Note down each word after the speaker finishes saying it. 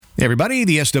Hey everybody,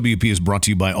 the SWP is brought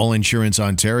to you by All Insurance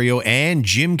Ontario and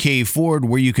Jim K. Ford,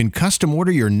 where you can custom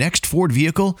order your next Ford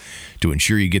vehicle to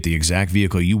ensure you get the exact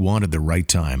vehicle you want at the right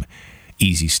time.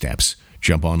 Easy steps.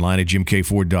 Jump online at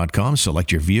jimkford.com,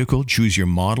 select your vehicle, choose your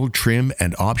model, trim,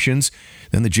 and options.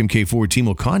 Then the Jim K. Ford team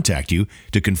will contact you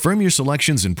to confirm your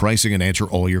selections and pricing and answer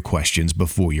all your questions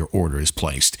before your order is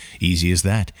placed. Easy as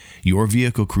that. Your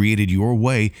vehicle created your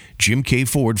way. Jim K.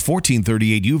 Ford,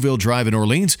 1438 Uville Drive in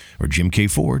Orleans, or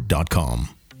jimkford.com.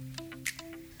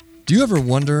 Do you ever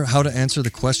wonder how to answer the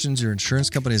questions your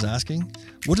insurance company is asking?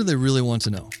 What do they really want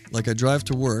to know? Like, I drive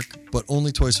to work, but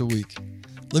only twice a week.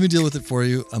 Let me deal with it for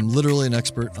you. I'm literally an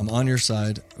expert. I'm on your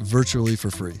side, virtually for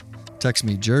free. Text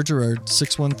me, Jared Gerard,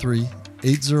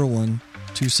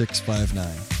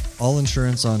 613-801-2659. All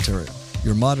Insurance Ontario,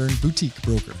 your modern boutique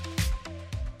broker.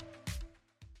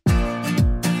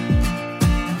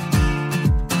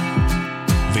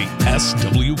 The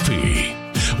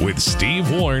SWP with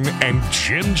Steve Warren and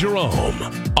Jim Jerome.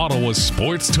 Ottawa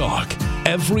Sports Talk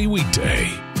every weekday.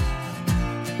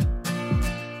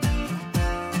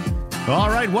 All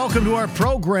right, welcome to our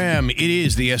program. It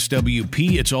is the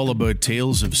SWP. It's all about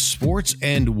tales of sports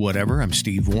and whatever. I'm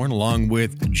Steve Warren, along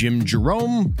with Jim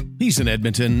Jerome. He's in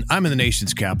Edmonton. I'm in the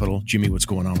nation's capital. Jimmy, what's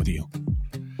going on with you?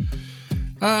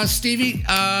 Stevie,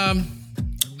 I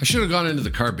should have gone into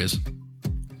the car biz.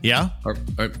 Yeah?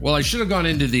 Well, I should have gone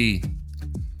into the,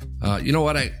 you know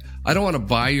what? I don't want to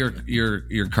buy your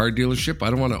car dealership.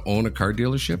 I don't want to own a car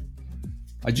dealership.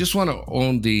 I just want to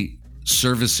own the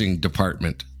servicing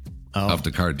department of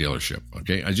the car dealership.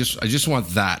 Okay. I just want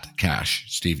that cash,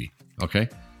 Stevie. Okay.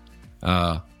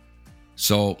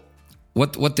 So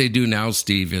what they do now,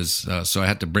 Steve, is, so I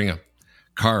had to bring a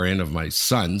car in of my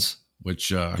son's,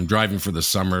 which, I'm driving for the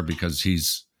summer because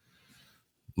he's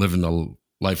living the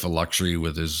life of luxury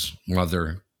with his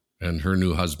mother and her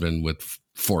new husband with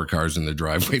 4 cars in the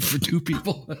driveway for 2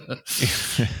 people.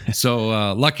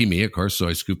 So, lucky me, of course. So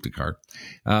I scooped the car,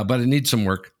 but it needs some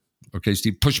work. Okay,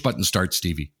 Steve, push button start,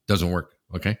 Stevie. Doesn't work,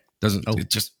 okay? It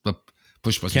just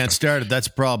push button Can't start it. That's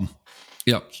a problem.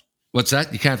 Yeah. What's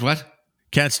that? You can't what?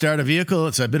 Can't start a vehicle.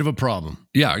 It's a bit of a problem.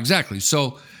 Yeah, exactly.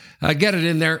 So I get it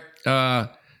in there.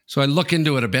 So I look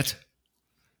into it a bit.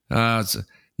 It's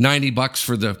 $90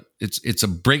 for it's a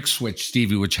brake switch,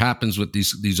 Stevie, which happens with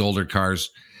these older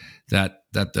cars that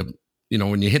the, you know,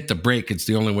 when you hit the brake, it's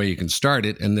the only way you can start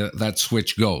it, and that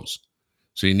switch goes.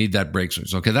 So you need that brake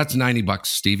switch. Okay, that's $90,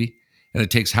 Stevie. And it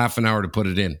takes half an hour to put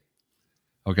it in.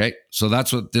 Okay, so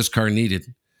that's what this car needed.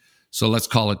 So let's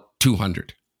call it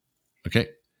 $200. Okay,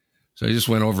 so I just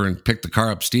went over and picked the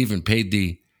car up, Steve, and paid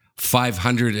the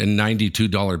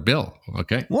 $592 bill.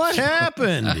 Okay, what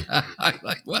happened? I'm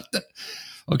like, what the?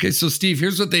 Okay, so Steve,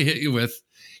 here's what they hit you with.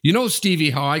 You know, Stevie,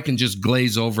 how I can just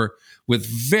glaze over with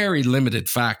very limited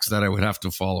facts that I would have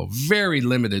to follow, very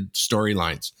limited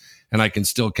storylines, and I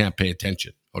can't pay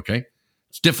attention. Okay,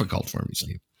 it's difficult for me,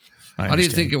 Steve. How do you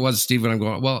think it was, Steve, when I'm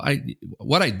going, well,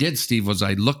 what I did, Steve, was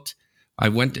I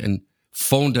went and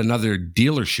phoned another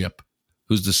dealership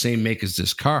who's the same make as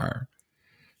this car.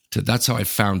 That's how I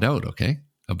found out, okay,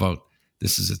 about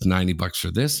this is it's $90 for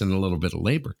this and a little bit of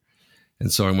labor.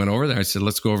 And so I went over there. I said,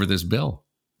 let's go over this bill.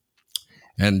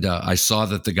 And I saw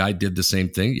that the guy did the same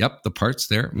thing. Yep, the parts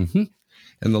there. Mm-hmm.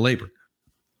 And the labor.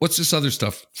 What's this other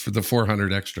stuff for the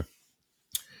 $400 extra?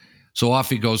 So off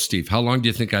he goes, Steve. How long do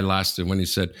you think I lasted when he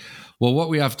said, well, what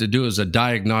we have to do is a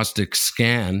diagnostic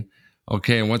scan.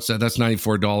 Okay, and what's that? That's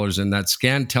 $94. And that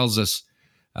scan tells us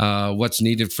what's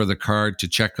needed for the car to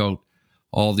check out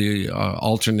all the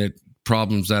alternate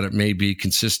problems that it may be,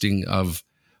 consisting of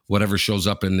whatever shows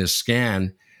up in this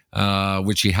scan,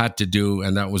 which he had to do.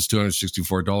 And that was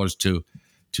 $264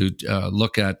 to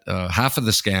look at half of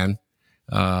the scan,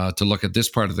 to look at this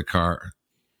part of the car.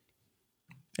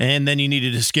 And then you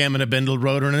needed a scam and a bendel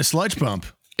rotor and a sludge pump.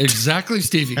 Exactly,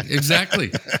 Stevie.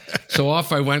 Exactly. So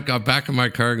off I went, got back in my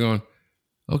car going,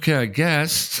 okay, I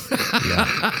guess.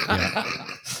 Yeah.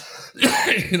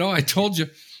 You know, I told you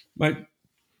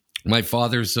my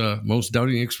father's most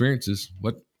doubting experiences,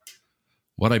 what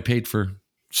I paid for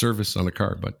service on a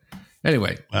car. But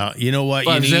anyway. Well, you know what?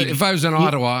 If I was in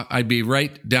Ottawa, I'd be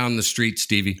right down the street,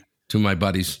 Stevie, to my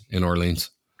buddies in Orleans.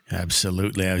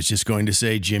 Absolutely. I was just going to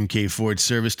say Jim K. Ford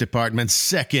Service Department,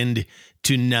 second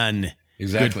to none.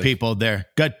 Exactly. Good people there.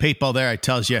 Good people there, I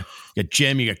tells you. You got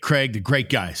Jim, you got Craig, the great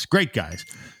guys. Great guys.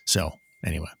 So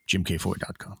anyway,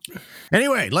 jimkford.com.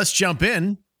 Anyway, let's jump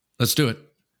in. Let's do it.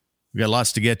 We got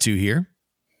lots to get to here.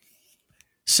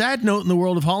 Sad note in the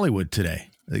world of Hollywood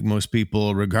today. I think most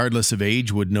people, regardless of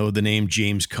age, would know the name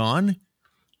James Caan.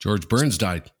 George Burns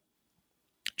died.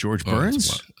 George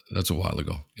Burns? That's a while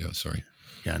ago. Yeah, sorry.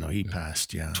 Yeah, no, he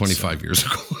passed. Yeah, 25 years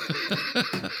ago.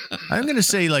 I'm going to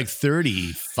say like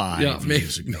 35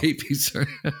 years ago. Maybe, sir.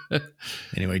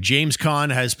 Anyway, James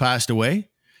Caan has passed away.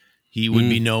 He would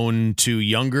be known to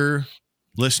younger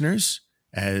listeners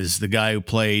as the guy who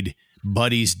played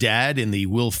Buddy's dad in the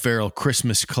Will Ferrell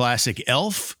Christmas classic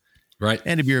Elf. Right.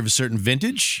 And if you're of a certain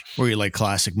vintage or you like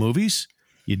classic movies,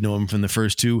 you'd know him from the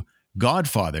first two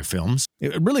Godfather films.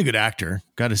 A really good actor,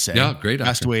 got to say. Yeah, great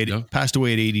actor. Passed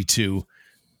away at 82.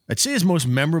 I'd say his most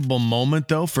memorable moment,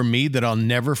 though, for me that I'll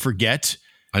never forget.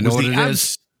 I know what it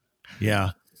is.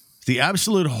 Yeah. The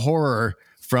absolute horror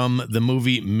from the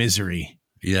movie Misery.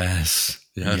 Yes.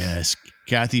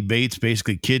 Kathy Bates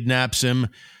basically kidnaps him.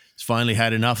 He's finally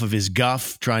had enough of his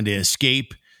guff, trying to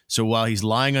escape. So while he's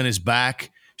lying on his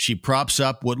back, she props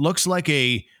up what looks like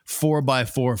a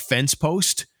 4x4 fence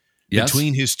post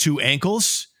between his two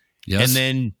ankles, and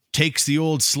then takes the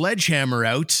old sledgehammer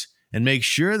out and makes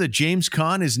sure that James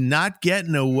Caan is not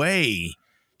getting away.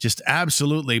 Just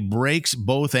absolutely breaks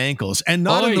both ankles, and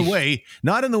not in the way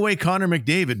Connor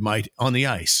McDavid might on the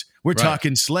ice. We're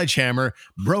talking sledgehammer,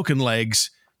 broken legs,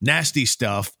 nasty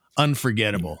stuff,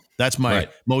 unforgettable. That's my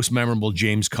most memorable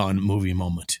James Caan movie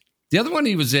moment. The other one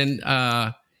he was in,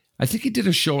 I think he did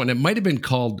a show, and it might have been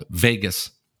called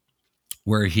Vegas,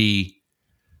 where he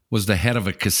was the head of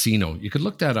a casino. You could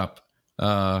look that up.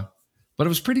 But it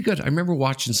was pretty good. I remember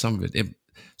watching some of it. It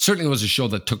certainly was a show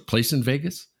that took place in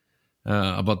Vegas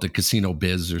about the casino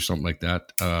biz or something like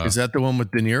that. Is that the one with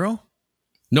De Niro?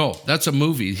 No, that's a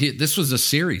movie. This was a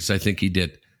series I think he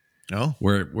did. Oh,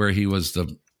 where he was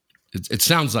the. It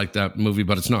sounds like that movie,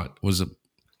 but it's not. It was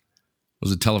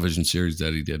a television series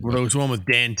that he did. Well, there was one with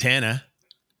Dan Tana.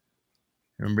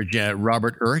 Remember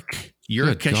Robert Urich?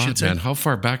 Good God, man. How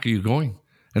far back are you going?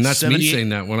 And that's me saying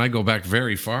that when I go back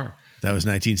very far. That was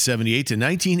 1978 to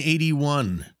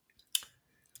 1981.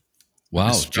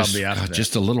 Wow,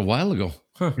 just a little while ago.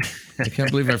 Huh. I can't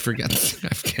believe I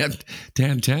forget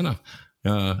Dan Tana.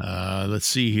 Let's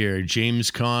see here.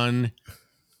 James Caan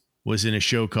was in a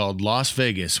show called Las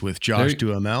Vegas with Josh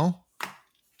Duhamel.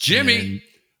 Jimmy.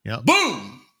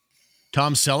 Boom!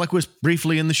 Tom Selleck was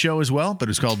briefly in the show as well, but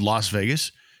it was called Las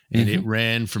Vegas. And it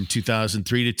ran from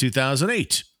 2003 to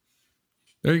 2008.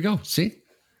 There you go. See?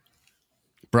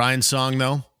 Brian's song,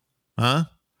 though. Huh?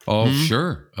 Oh,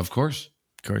 sure. Of course.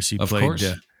 Of course, he played.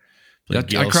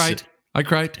 I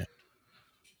cried.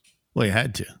 Well, you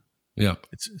had to. Yeah.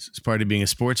 It's part of being a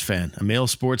sports fan. A male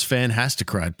sports fan has to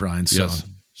cry at Brian's song. Yes.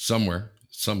 Somewhere,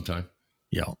 sometime.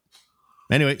 Yeah.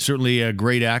 Anyway, certainly a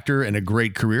great actor and a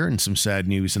great career, and some sad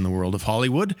news in the world of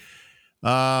Hollywood.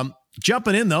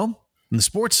 Jumping in, though, on the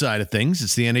sports side of things,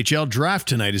 it's the NHL Draft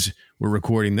tonight as we're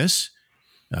recording this.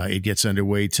 It gets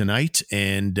underway tonight,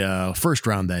 and first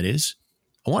round, that is.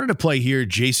 I wanted to play here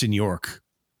Jason York,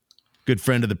 good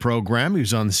friend of the program. He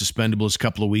was on the Suspendables a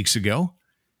couple of weeks ago,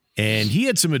 and he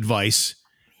had some advice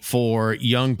for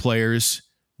young players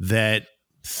that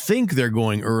think they're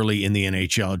going early in the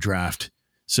NHL Draft.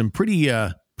 Some pretty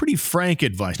frank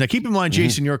advice. Now, keep in mind,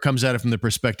 Jason York comes at it from the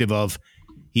perspective of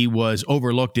he was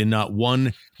overlooked in not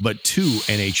one, but two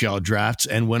NHL drafts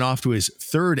and went off to his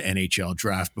third NHL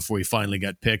draft before he finally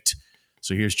got picked.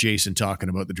 So here's Jason talking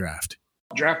about the draft.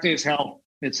 Draft day is hell.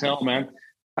 It's hell, man.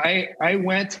 I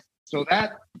went, so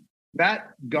that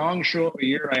gong show of a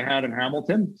year I had in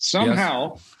Hamilton,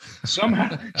 somehow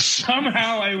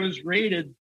I was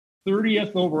rated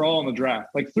 30th overall in the draft,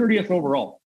 like 30th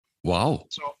overall. Wow.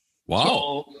 So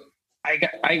I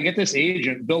get this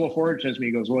agent, Bill LaForge says to me,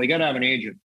 he goes, well, you got to have an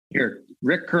agent. Here,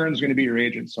 Rick Kern's going to be your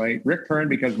agent. So Rick Kern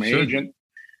becomes my agent.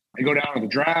 I go down to the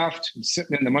draft, I'm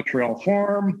sitting in the Montreal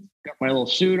Forum, got my little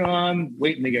suit on,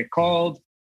 waiting to get called,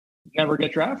 never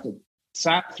get drafted.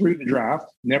 Sat through the draft,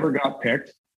 never got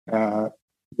picked.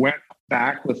 Went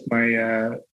back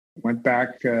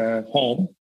home,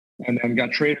 and then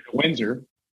got traded to Windsor,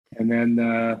 and then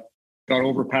got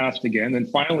overpassed again. And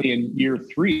finally, in year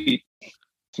 3,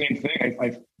 same thing.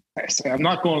 I say I'm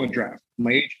not going to the draft.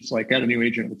 My agent's like, I had a new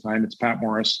agent at the time. It's Pat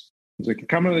Morris. He's like, you're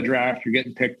coming to the draft. You're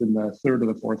getting picked in the 3rd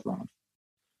or the 4th round.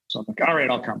 So I'm like, all right,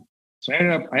 I'll come. So I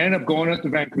ended up going up to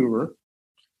Vancouver.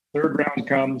 3rd round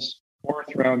comes,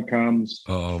 4th round comes,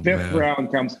 5th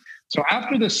round comes. So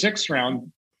after the 6th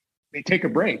round, they take a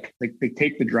break. They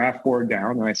take the draft board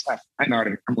down, and I said, I'm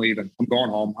leaving. I'm going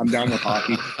home. I'm done with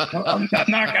hockey.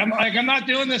 I'm not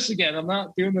doing this again. I'm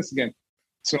not doing this again.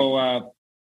 So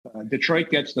Detroit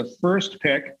gets the first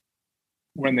pick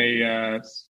when they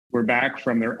were back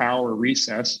from their hour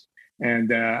recess,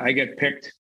 and I get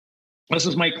picked. This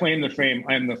is my claim to fame.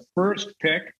 I'm the first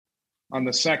pick on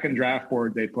the second draft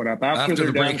board they put up after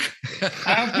the break.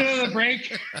 After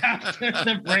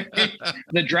the break,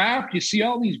 the draft. You see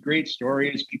all these great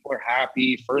stories. People are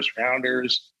happy. First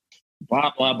rounders,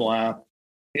 blah blah blah.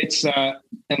 It's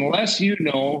unless you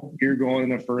know you're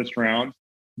going in the first round,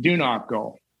 do not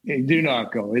go. Do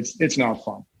not go. It's not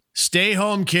fun. Stay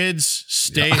home, kids.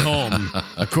 Stay home,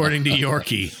 according to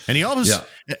Yorkie. And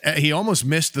he almost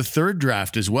missed the third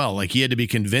draft as well. Like, he had to be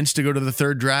convinced to go to the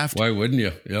third draft. Why wouldn't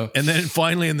you? Yeah. And then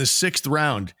finally in the sixth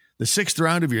round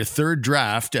of your third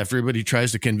draft, after everybody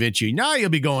tries to convince you, no, you'll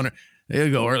be going. There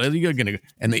you go. Or you're gonna go.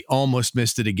 And they almost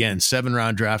missed it again.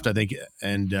 7-round draft, I think,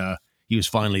 and he was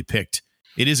finally picked.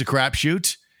 It is a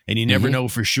crapshoot, and you never know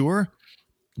for sure.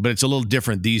 But it's a little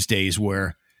different these days,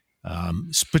 where,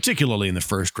 particularly in the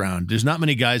first round, there's not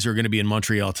many guys who are going to be in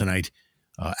Montreal tonight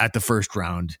at the first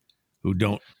round who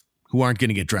aren't going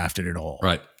to get drafted at all.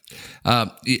 Right.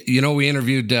 We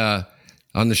interviewed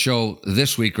on the show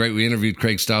this week, right? We interviewed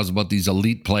Craig Stiles about these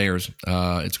elite players.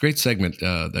 It's a great segment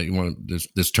that you want,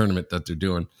 this tournament that they're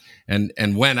doing.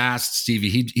 And when asked, Stevie,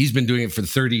 he's been doing it for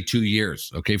 32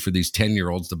 years. Okay, for these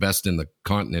 10-year-olds, the best in the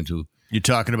continent. You're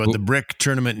talking about the Brick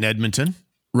tournament in Edmonton,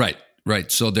 right?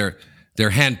 So they're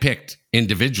handpicked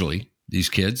individually. These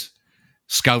kids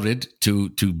scouted to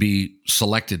be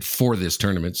selected for this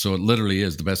tournament. So it literally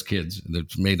is the best kids.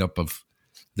 That's made up of,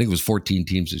 I think it was 14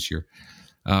 teams this year.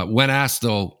 When asked,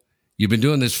 though, you've been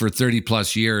doing this for 30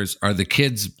 plus years, are the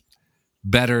kids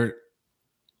better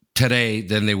today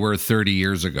than they were 30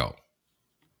 years ago?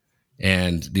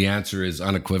 And the answer is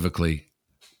unequivocally,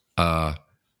 I'll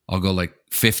go like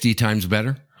 50 times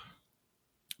better.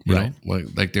 You know?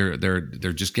 Like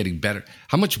they're just getting better.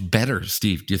 How much better,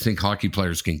 Steve, do you think hockey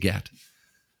players can get?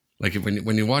 Like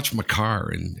when you watch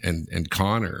Makar and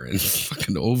Connor and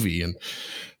fucking Ovi and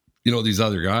these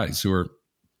other guys who are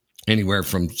anywhere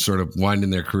from sort of winding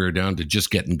their career down to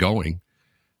just getting going.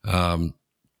 Some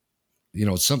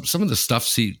of the stuff,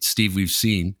 Steve, we've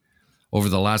seen over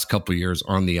the last couple of years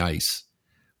on the ice.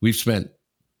 We've spent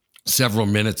several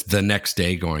minutes the next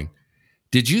day going,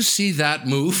 did you see that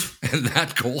move and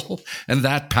that goal and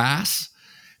that pass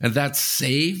and that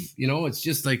save? It's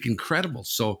just like incredible.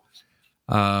 So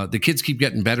the kids keep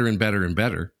getting better and better and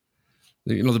better.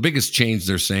 The biggest change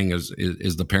they're saying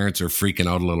is the parents are freaking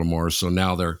out a little more. So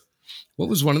now what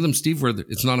was one of them, Steve, where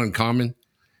it's not uncommon?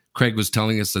 Craig was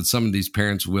telling us that some of these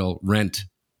parents will rent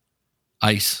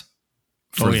ice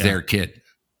for their kid.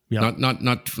 Yeah.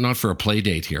 Not for a play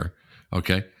date here.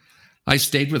 Okay. I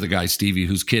stayed with a guy, Stevie,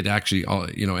 whose kid actually,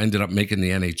 ended up making the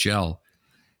NHL.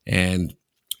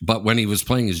 But when he was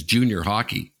playing his junior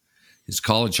hockey, his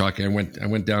college hockey, I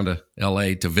went down to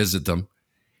LA to visit them,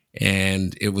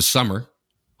 and it was summer.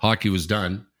 Hockey was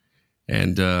done.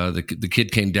 And the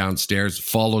kid came downstairs,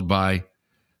 followed by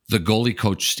the goalie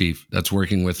coach, Steve, that's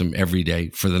working with him every day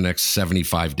for the next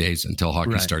 75 days until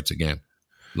hockey starts again.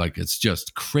 Like, it's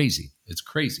just crazy. It's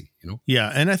crazy,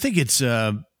 Yeah, and I think it's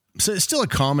still a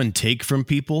common take from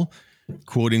people,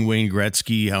 quoting Wayne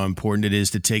Gretzky, how important it is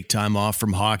to take time off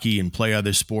from hockey and play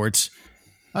other sports.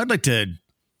 I'd like to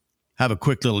have a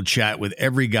quick little chat with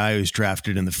every guy who's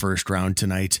drafted in the first round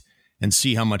tonight and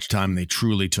see how much time they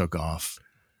truly took off.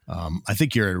 I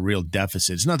think you're at a real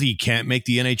deficit. It's not that you can't make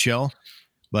the NHL,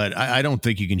 but I don't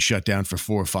think you can shut down for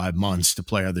 4 or 5 months to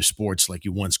play other sports like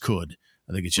you once could.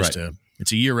 I think it's just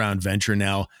it's a year-round venture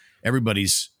now.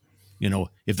 Everybody's,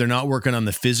 if they're not working on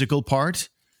the physical part,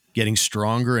 getting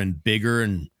stronger and bigger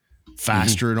and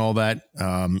faster and all that,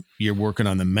 you're working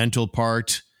on the mental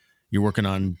part. You're working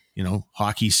on,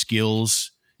 hockey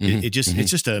skills.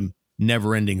 It's just a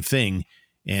never-ending thing.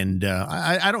 And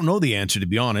I don't know the answer, to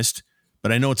be honest,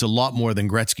 but I know it's a lot more than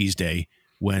Gretzky's day,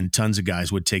 when tons of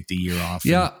guys would take the year off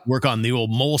and work on the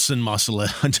old Molson muscle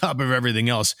on top of everything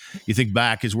else. You think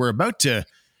back, as we're about to,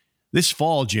 this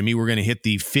fall, Jimmy, we're going to hit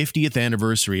the 50th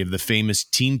anniversary of the famous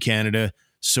Team Canada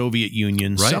Soviet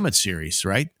Union Summit Series,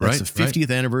 right? That's the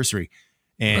 50th anniversary.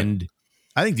 And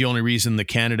I think the only reason the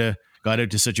Canada got out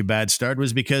to such a bad start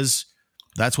was because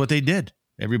that's what they did.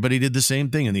 Everybody did the same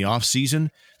thing in the off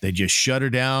season. They just shut her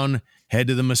down, head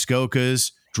to the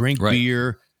Muskokas, drink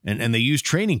beer, and they used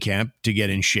training camp to get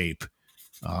in shape.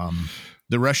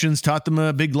 The Russians taught them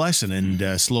a big lesson,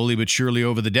 and slowly but surely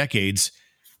over the decades,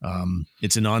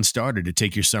 it's a non-starter to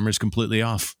take your summers completely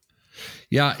off.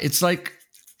 Yeah, it's like,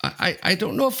 I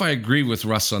don't know if I agree with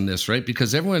Russ on this, right?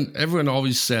 Because everyone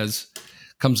always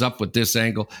comes up with this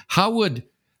angle. How would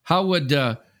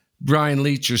Brian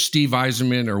Leetch or Steve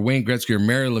Yzerman or Wayne Gretzky or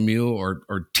Mario Lemieux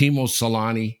or Timo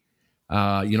Solani,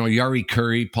 Yari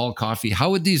Curry, Paul Coffey,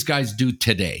 how would these guys do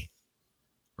today,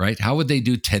 right? How would they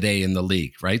do today in the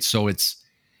league, right? So it's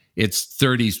it's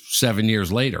 37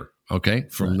 years later. Okay.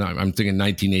 I'm thinking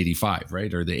 1985,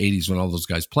 right? Or the 80s when all those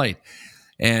guys played.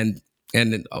 And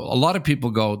a lot of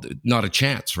people go, not a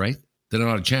chance, right? They're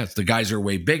not a chance. The guys are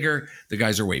way bigger. The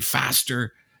guys are way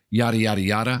faster, yada, yada,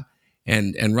 yada.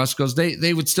 And Russ goes,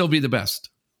 they would still be the best.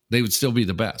 They would still be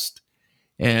the best.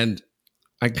 And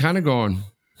I kind of going,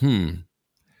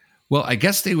 well, I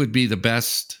guess they would be the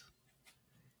best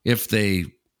if they,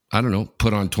 I don't know,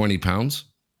 put on 20 pounds,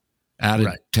 added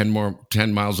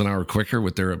 10 miles an hour quicker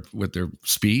with their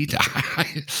speed.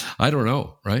 I don't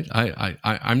know, right?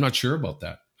 I'm not sure about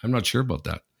that.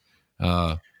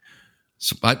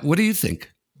 So, what do you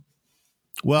think?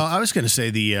 Well, I was going to say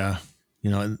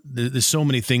there's so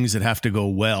many things that have to go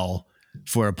well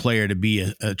for a player to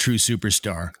be a true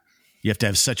superstar. You have to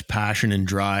have such passion and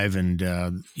drive, and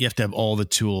you have to have all the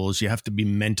tools. You have to be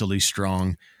mentally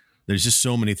strong. There's just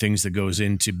so many things that goes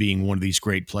into being one of these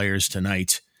great players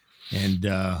tonight. And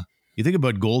you think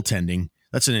about goaltending,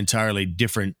 that's an entirely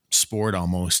different sport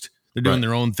almost. They're doing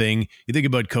their own thing. You think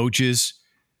about coaches.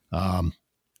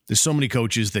 There's so many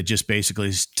coaches that just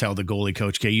basically tell the goalie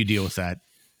coach, okay, you deal with that.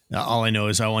 All I know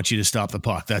is I want you to stop the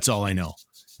puck. That's all I know.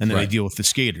 And then they deal with the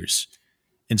skaters.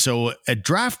 And so at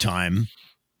draft time,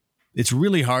 it's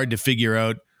really hard to figure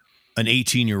out an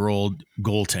 18-year-old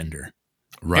goaltender.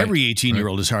 Right. Every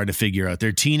 18-year-old is hard to figure out.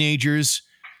 They're teenagers.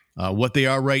 What they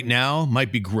are right now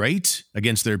might be great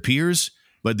against their peers,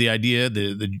 but the idea,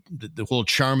 the whole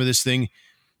charm of this thing,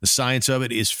 the science of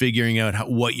it is figuring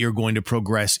out what you're going to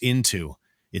progress into.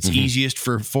 It's easiest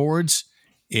for forwards.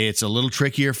 It's a little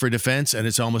trickier for defense, and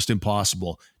it's almost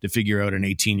impossible to figure out an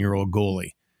 18-year-old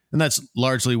goalie. And that's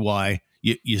largely why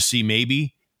you see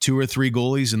maybe 2 or 3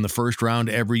 goalies in the first round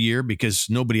every year, because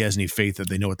nobody has any faith that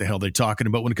they know what the hell they're talking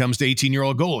about when it comes to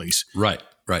 18-year-old goalies. Right.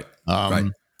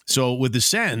 So with the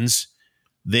Sens,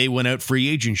 they went out free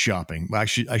agent shopping. I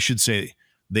should say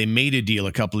they made a deal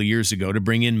a couple of years ago to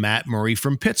bring in Matt Murray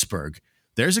from Pittsburgh.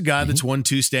 There's a guy that's won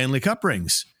 2 Stanley Cup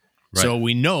rings. Right. So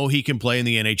we know he can play in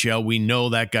the NHL. We know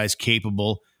that guy's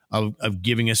capable of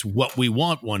giving us what we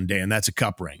want one day, and that's a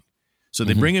cup ring. So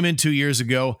they bring him in 2 years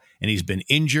ago, and he's been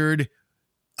injured.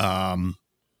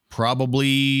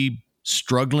 Probably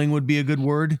struggling would be a good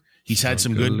word. He's had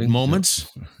some good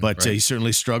moments, but he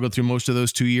certainly struggled through most of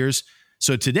those 2 years.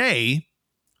 So today,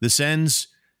 the Sens,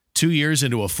 2 years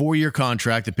into a 4-year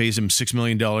contract that pays him $6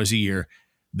 million a year,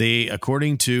 they,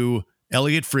 according to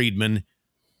Elliot Friedman,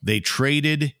 they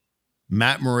traded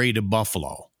Matt Murray to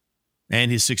Buffalo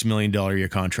and his $6 million a year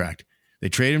contract. They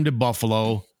traded him to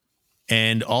Buffalo,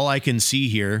 and all I can see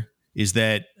here is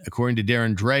that, according to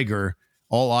Darren Dreger,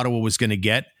 all Ottawa was going to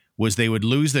get was they would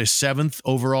lose their 7th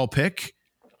overall pick,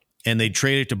 and they'd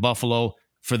trade it to Buffalo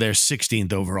for their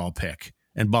 16th overall pick,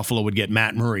 and Buffalo would get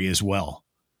Matt Murray as well.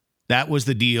 That was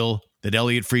the deal that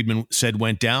Elliot Friedman said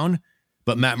went down,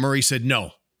 but Matt Murray said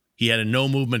no. He had a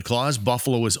no-movement clause.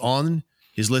 Buffalo was on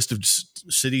his list of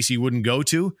cities he wouldn't go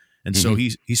to, and so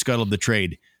he scuttled the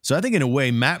trade. So I think in a way,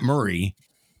 Matt Murray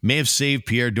may have saved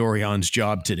Pierre Dorian's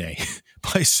job today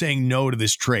by saying no to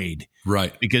this trade.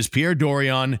 Right. Because Pierre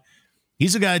Dorian,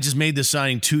 he's a guy that just made this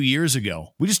signing 2 years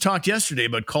ago. We just talked yesterday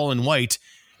about Colin White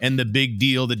and the big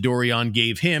deal that Dorian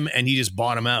gave him, and he just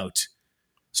bought him out.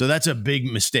 So that's a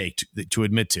big mistake to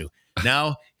admit to.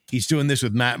 Now he's doing this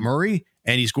with Matt Murray,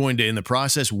 and he's going to, in the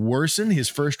process, worsen his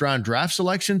first-round draft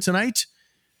selection tonight.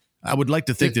 I would like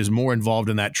to think there's more involved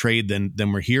in that trade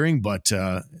than we're hearing, but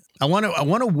I want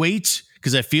to wait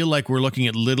because I feel like we're looking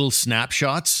at little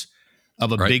snapshots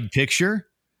of a big picture.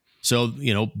 So,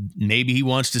 maybe he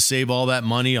wants to save all that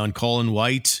money on Colin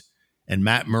White and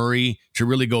Matt Murray to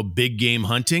really go big game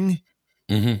hunting.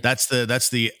 That's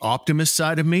the optimist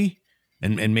side of me.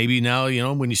 And maybe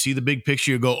now, when you see the big picture,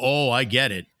 you go, oh, I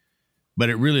get it. But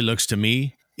it really looks to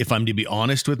me, if I'm to be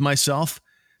honest with myself,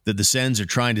 that the Sens are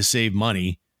trying to save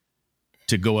money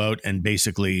to go out and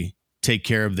basically take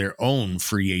care of their own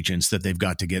free agents that they've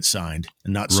got to get signed,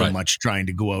 and not so much trying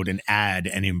to go out and add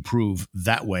and improve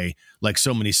that way, like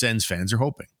so many Sens fans are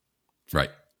hoping. Right.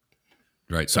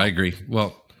 So I agree.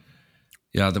 Well,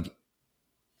 yeah,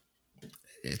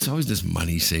 it's always this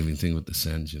money saving thing with the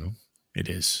Sens, It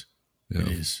is. Yeah. It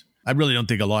is. I really don't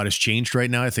think a lot has changed right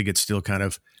now. I think it's still kind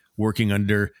of working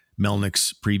under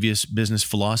Melnick's previous business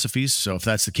philosophies. So if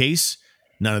that's the case,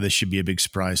 none of this should be a big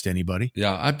surprise to anybody.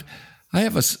 Yeah, I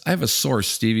have a source,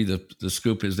 Stevie. The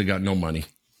scoop is they got no money.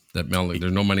 That Melnick,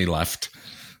 there's no money left.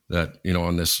 That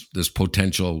on this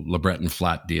potential LeBreton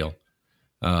Flat deal,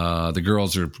 the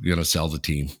girls are going to sell the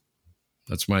team.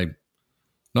 That's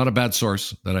not a bad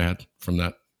source that I had from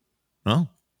that. Oh,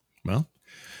 well,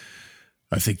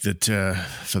 I think that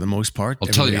for the most part, I'll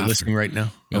tell you listening right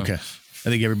now. Yeah. Okay, I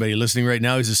think everybody listening right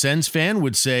now who's a Sens fan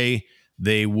would say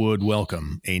they would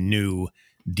welcome a new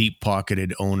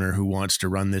deep-pocketed owner who wants to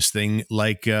run this thing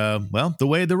like, the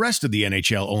way the rest of the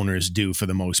NHL owners do for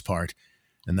the most part.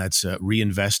 And that's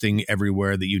reinvesting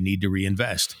everywhere that you need to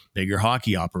reinvest. Bigger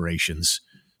hockey operations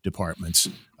departments,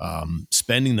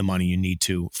 spending the money you need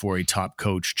to for a top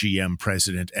coach, GM,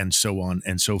 president, and so on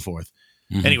and so forth.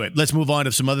 Mm-hmm. Anyway, let's move on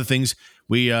to some other things.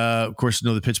 We, of course,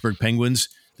 know the Pittsburgh Penguins.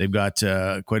 They've got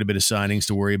quite a bit of signings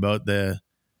to worry about. The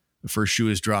first shoe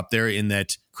is dropped there in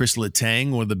that Chris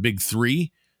Letang, one of the big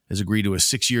three, has agreed to a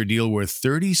 6-year deal worth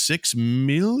 $36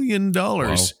 million.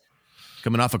 Wow.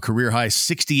 Coming off a career-high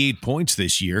 68 points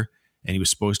this year, and he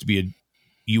was supposed to be a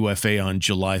UFA on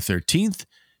July 13th,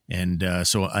 and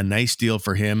so a nice deal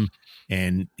for him,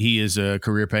 and he is a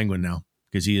career Penguin now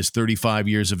because he is 35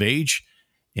 years of age,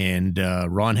 and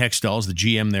Ron Hextall's the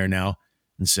GM there now,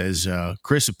 and says,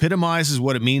 Chris epitomizes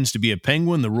what it means to be a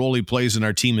Penguin. The role he plays in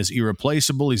our team is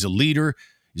irreplaceable. He's a leader.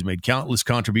 He's made countless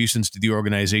contributions to the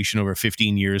organization over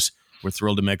 15 years. We're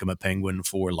thrilled to make him a Penguin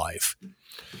for life.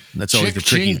 And that's always the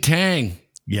tricky. Ching Tang.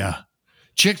 Yeah.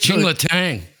 Chick Ching La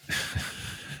Tang.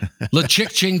 La Chick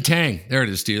Ching Tang. There it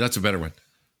is, Steve. That's a better one.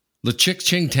 La Chick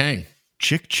Ching Tang.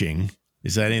 Chick Ching?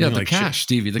 Is that anything like cash,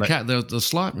 Stevie? The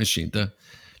slot machine. The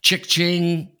Chick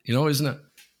Ching, isn't it?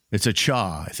 It's a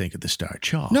cha, I think, at the start.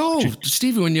 Cha. No,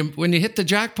 Stevie, when you hit the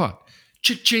jackpot,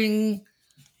 ching,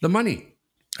 the money.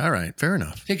 All right, fair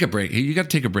enough. Take a break. You got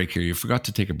to take a break here. You forgot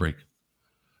to take a break.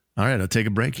 All right, I'll take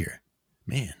a break here.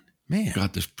 Man.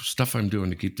 God, this stuff I'm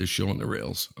doing to keep this show on the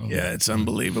rails. Oh. Yeah, it's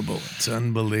unbelievable. It's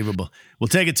unbelievable. We'll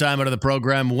take a time out of the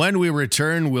program. When we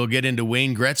return, we'll get into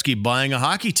Wayne Gretzky buying a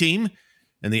hockey team,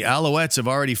 and the Alouettes have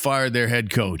already fired their head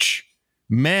coach.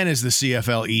 Man, is the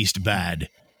CFL East bad.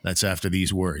 That's after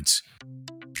these words.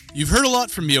 You've heard a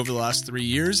lot from me over the last 3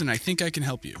 years, and I think I can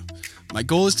help you. My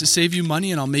goal is to save you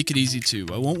money, and I'll make it easy too.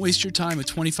 I won't waste your time with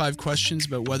 25 questions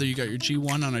about whether you got your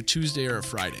G1 on a Tuesday or a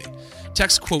Friday.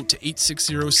 Text QUOTE to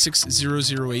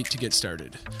 860-6008 to get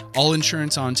started. All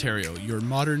Insurance Ontario, your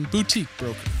modern boutique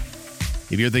broker.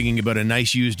 If you're thinking about a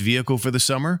nice used vehicle for the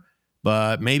summer,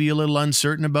 but maybe a little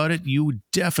uncertain about it, you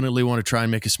definitely want to try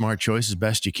and make a smart choice as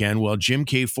best you can. Well, Jim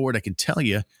K. Ford, I can tell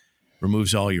you,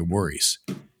 removes all your worries.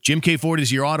 Jim K. Ford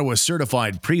is your Ottawa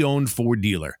certified pre-owned Ford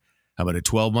dealer. How about a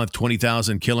 12-month,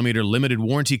 20,000-kilometer limited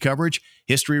warranty coverage,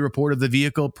 history report of the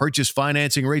vehicle, purchase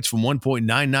financing rates from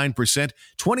 1.99%,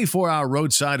 24-hour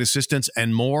roadside assistance,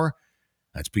 and more?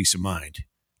 That's peace of mind.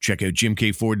 Check out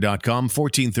jimkford.com,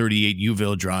 1438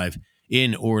 Uville Drive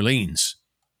in Orleans.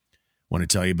 Want to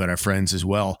tell you about our friends as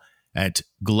well at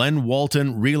Glen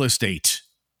Walton Real Estate.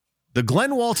 The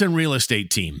Glen Walton Real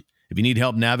Estate team. If you need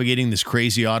help navigating this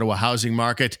crazy Ottawa housing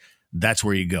market, that's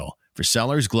where you go. For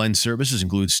sellers, Glen's services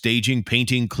include staging,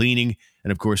 painting, cleaning,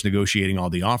 and of course, negotiating all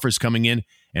the offers coming in.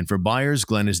 And for buyers,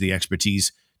 Glen has the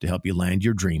expertise to help you land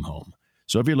your dream home.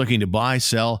 So if you're looking to buy,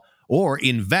 sell, or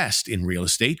invest in real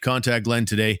estate, contact Glen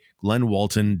today,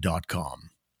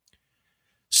 glenwalton.com.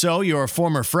 So your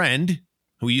former friend,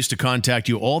 who used to contact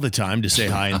you all the time to say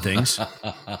hi and things,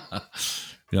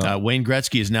 Wayne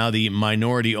Gretzky is now the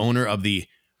minority owner of the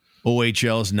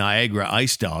OHL's Niagara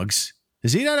Ice Dogs.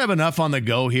 Does he not have enough on the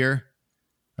go here?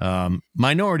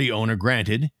 Minority owner,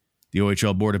 granted. The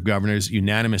OHL Board of Governors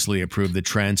unanimously approved the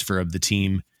transfer of the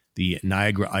team, the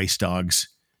Niagara Ice Dogs,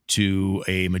 to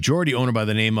a majority owner by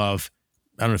the name of,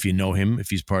 I don't know if you know him, if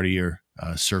he's part of your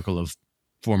circle of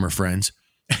former friends.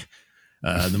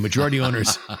 The majority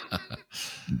owner's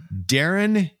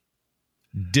Darren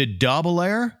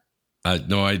DeDobelaere.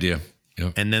 No idea.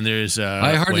 Yep. And then there's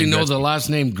I hardly know the last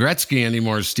name Gretzky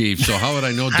anymore, Steve. So how would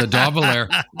I know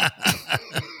DeDobelaere?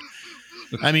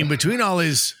 I mean, between all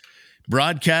his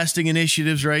broadcasting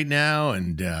initiatives right now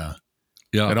and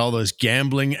got all those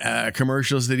gambling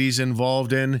commercials that he's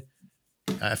involved in,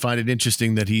 I find it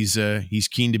interesting that he's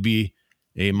keen to be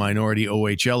a minority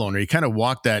OHL owner. He kind of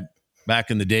walked that back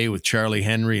in the day with Charlie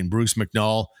Henry and Bruce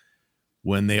McNall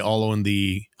when they all owned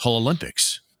the Hull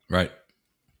Olympics. Right.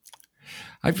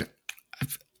 I've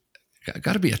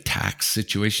got to be a tax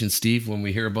situation, Steve, when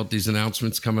we hear about these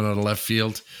announcements coming out of left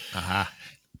field.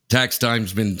 Tax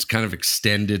time's been kind of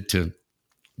extended to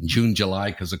June, July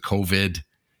because of COVID.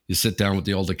 You sit down with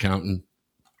the old accountant.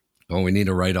 Oh, we need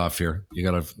a write-off here. You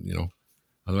got to,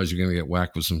 otherwise you're going to get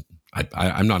whacked with some.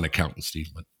 I'm not an accountant, Steve,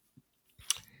 but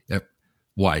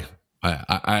why?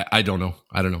 I don't know.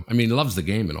 I don't know. I mean, he loves the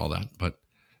game and all that, but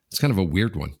it's kind of a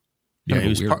weird one.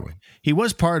 He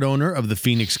was part owner of the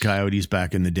Phoenix Coyotes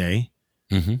back in the day.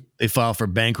 They filed for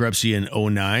bankruptcy in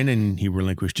 2009, and he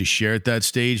relinquished his share at that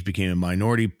stage, became a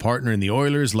minority partner in the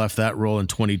Oilers, left that role in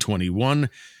 2021. And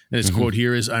his quote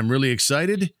here is, "I'm really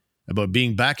excited about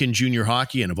being back in junior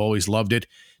hockey, and I've always loved it.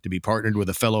 To be partnered with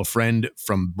a fellow friend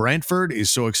from Brantford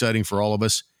is so exciting for all of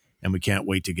us, and we can't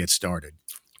wait to get started."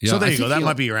 Yeah, so there you go. That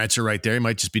might be your answer right there. He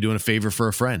might just be doing a favor for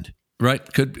a friend. Right.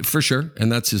 Could, for sure.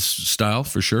 And that's his style,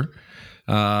 for sure.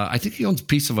 I think he owns a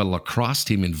piece of a lacrosse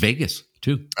team in Vegas,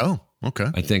 too. Oh, okay.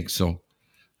 I think so.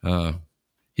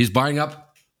 He's buying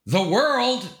up the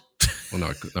world. Well,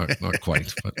 not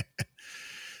quite. But.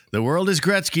 The world is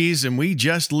Gretzky's, and we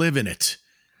just live in it.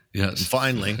 Yes. And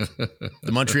finally,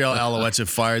 the Montreal Alouettes have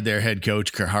fired their head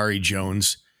coach, Kahari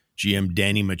Jones. GM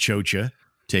Danny Machocha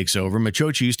takes over.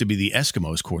 Machocha used to be the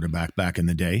Eskimos quarterback back in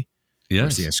the day.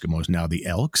 Yes. The Eskimos, now the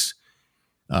Elks.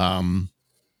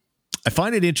 I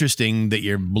find it interesting that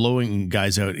you're blowing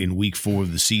guys out in week 4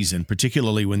 of the season,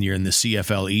 particularly when you're in the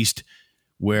CFL East,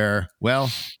 where,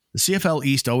 well, the CFL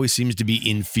East always seems to be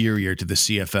inferior to the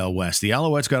CFL West. The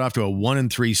Alouettes got off to a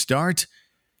 1-3 start,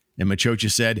 and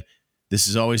Machocha said, "This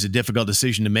is always a difficult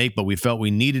decision to make, but we felt we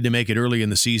needed to make it early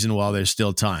in the season while there's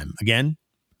still time." Again,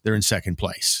 they're in second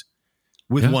place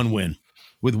with one win.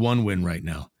 With one win right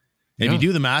now. And if you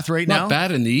do the math right now. Not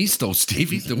bad in the East, though,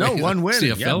 Stevie. No, one win.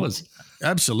 CFL is.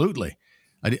 Absolutely.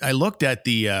 I looked at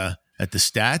the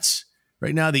stats.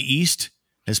 Right now, the East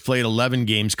has played 11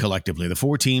 games collectively. The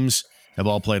 4 teams have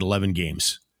all played 11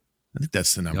 games. I think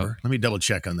that's the number. Yep. Let me double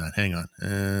check on that. Hang on.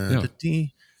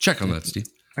 Check on that, Steve.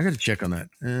 I got to check on that.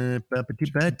 And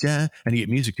you get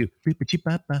music too.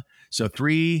 So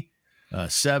 3,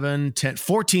 7, 10,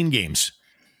 14 games.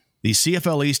 The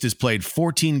CFL East has played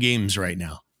 14 games right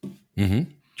now. Mm-hmm.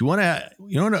 Do you want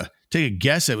to take a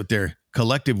guess at what their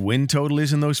collective win total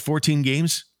is in those 14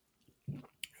 games?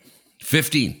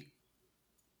 15.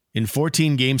 In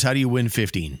 14 games, how do you win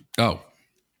 15? Oh.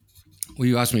 Well,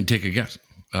 you asked me to take a guess.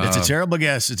 It's a terrible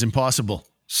guess. It's impossible.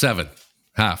 7.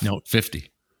 Half. No. 50.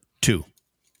 2.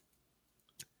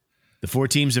 The 4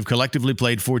 teams have collectively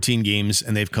played 14 games,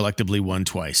 and they've collectively won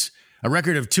twice. A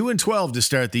record of 2-12 to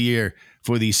start the year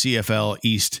for the CFL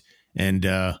East. And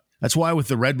that's why with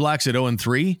the Red Blacks at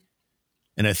 0-3,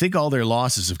 and I think all their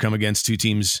losses have come against 2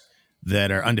 teams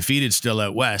that are undefeated still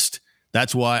out west.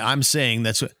 That's why I'm saying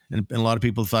that's what, and a lot of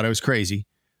people thought I was crazy.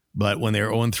 But when they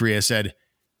were 0-3, I said,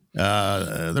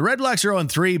 the Red Blacks are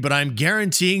 0-3, but I'm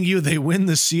guaranteeing you they win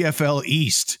the CFL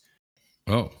East.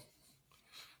 Oh.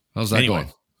 How's that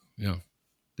going? Yeah.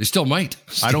 They still might.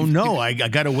 I don't know. I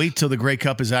got to wait till the Grey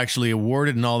Cup is actually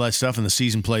awarded and all that stuff and the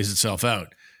season plays itself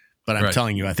out. But I'm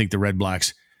telling you, I think the Red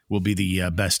Blacks will be the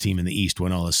best team in the East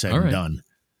when all is said and done.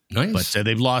 Nice. But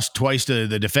they've lost twice to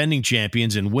the defending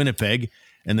champions in Winnipeg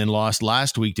and then lost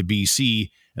last week to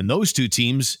BC. And those 2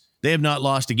 teams, they have not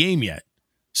lost a game yet.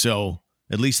 So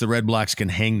at least the Red Blacks can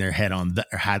hang their head on that,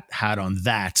 or hat on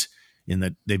that, in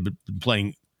that they've been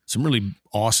playing some really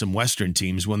awesome Western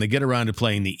teams. When they get around to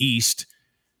playing the East,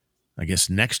 I guess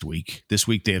next week, this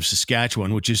week they have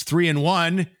Saskatchewan, which is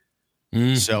 3-1.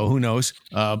 So who knows?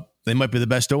 They might be the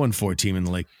best 0-4 team in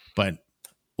the league. But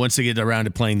once they get around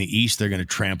to playing the East, they're going to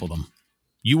trample them.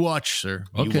 You watch, sir.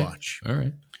 Okay. You watch. All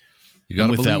right. You got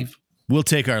to believe. That, we'll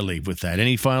take our leave with that.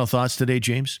 Any final thoughts today,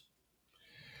 James?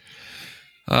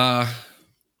 There.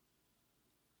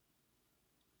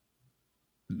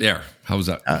 How's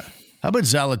that? How about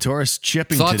Zalatoris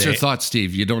chipping thoughts today? Thoughts are thoughts,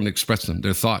 Steve. You don't express them.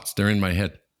 They're thoughts. They're in my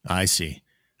head. I see.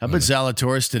 How about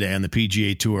Zalatoris today on the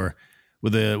PGA Tour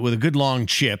with a good long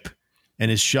chip,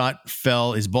 and his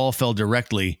ball fell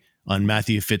directly on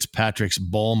Matthew Fitzpatrick's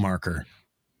ball marker.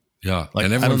 Yeah,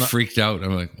 and everyone freaked out.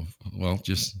 I'm like, well,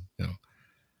 just,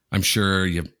 I'm sure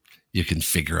you can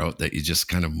figure out that you just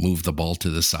kind of move the ball to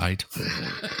the side.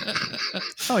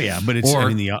 Oh yeah, but it's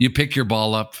you pick your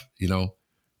ball up,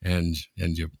 and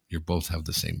you both have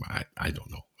the same. I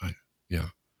don't know.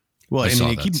 Well, I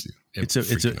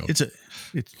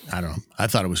don't know. I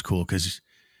thought it was cool because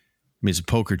it's a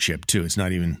poker chip too. It's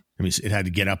not even. It had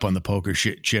to get up on the poker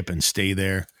chip and stay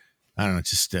there. I don't know.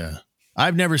 It's just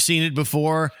I've never seen it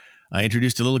before. I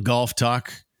introduced a little golf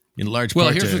talk in large part.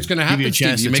 Well, here's what's going to happen. Give you a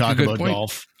chance Steve, to talk about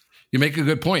golf. You make a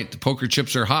good point. The poker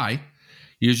chips are high.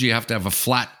 Usually, you have to have a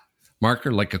flat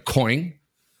marker like a coin,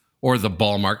 or the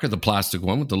ball marker, the plastic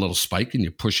one with the little spike, and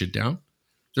you push it down.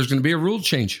 There's going to be a rule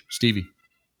change, Stevie.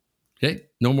 Okay,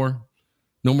 no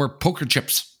more poker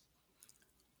chips.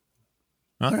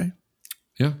 All right.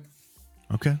 Yeah.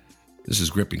 Okay. This is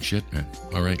gripping shit, man.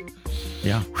 All right.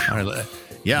 Yeah. All right.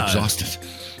 Yeah. I'm exhausted.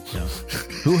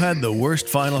 Who had the worst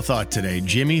final thought today?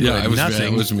 Jimmy, who Yeah, had it was me.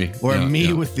 nothing, It was me. or Yeah, me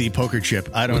yeah. with the poker chip?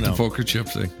 I don't With know. the poker chip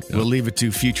thing. Yeah. We'll leave it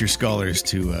to future scholars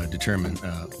to determine.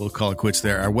 We'll call it quits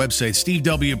there. Our website,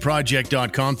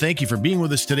 stevewproject.com. Thank you for being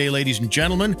with us today, ladies and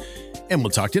gentlemen, and we'll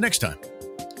talk to you next time.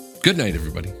 Good night,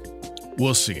 everybody.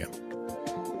 We'll see you.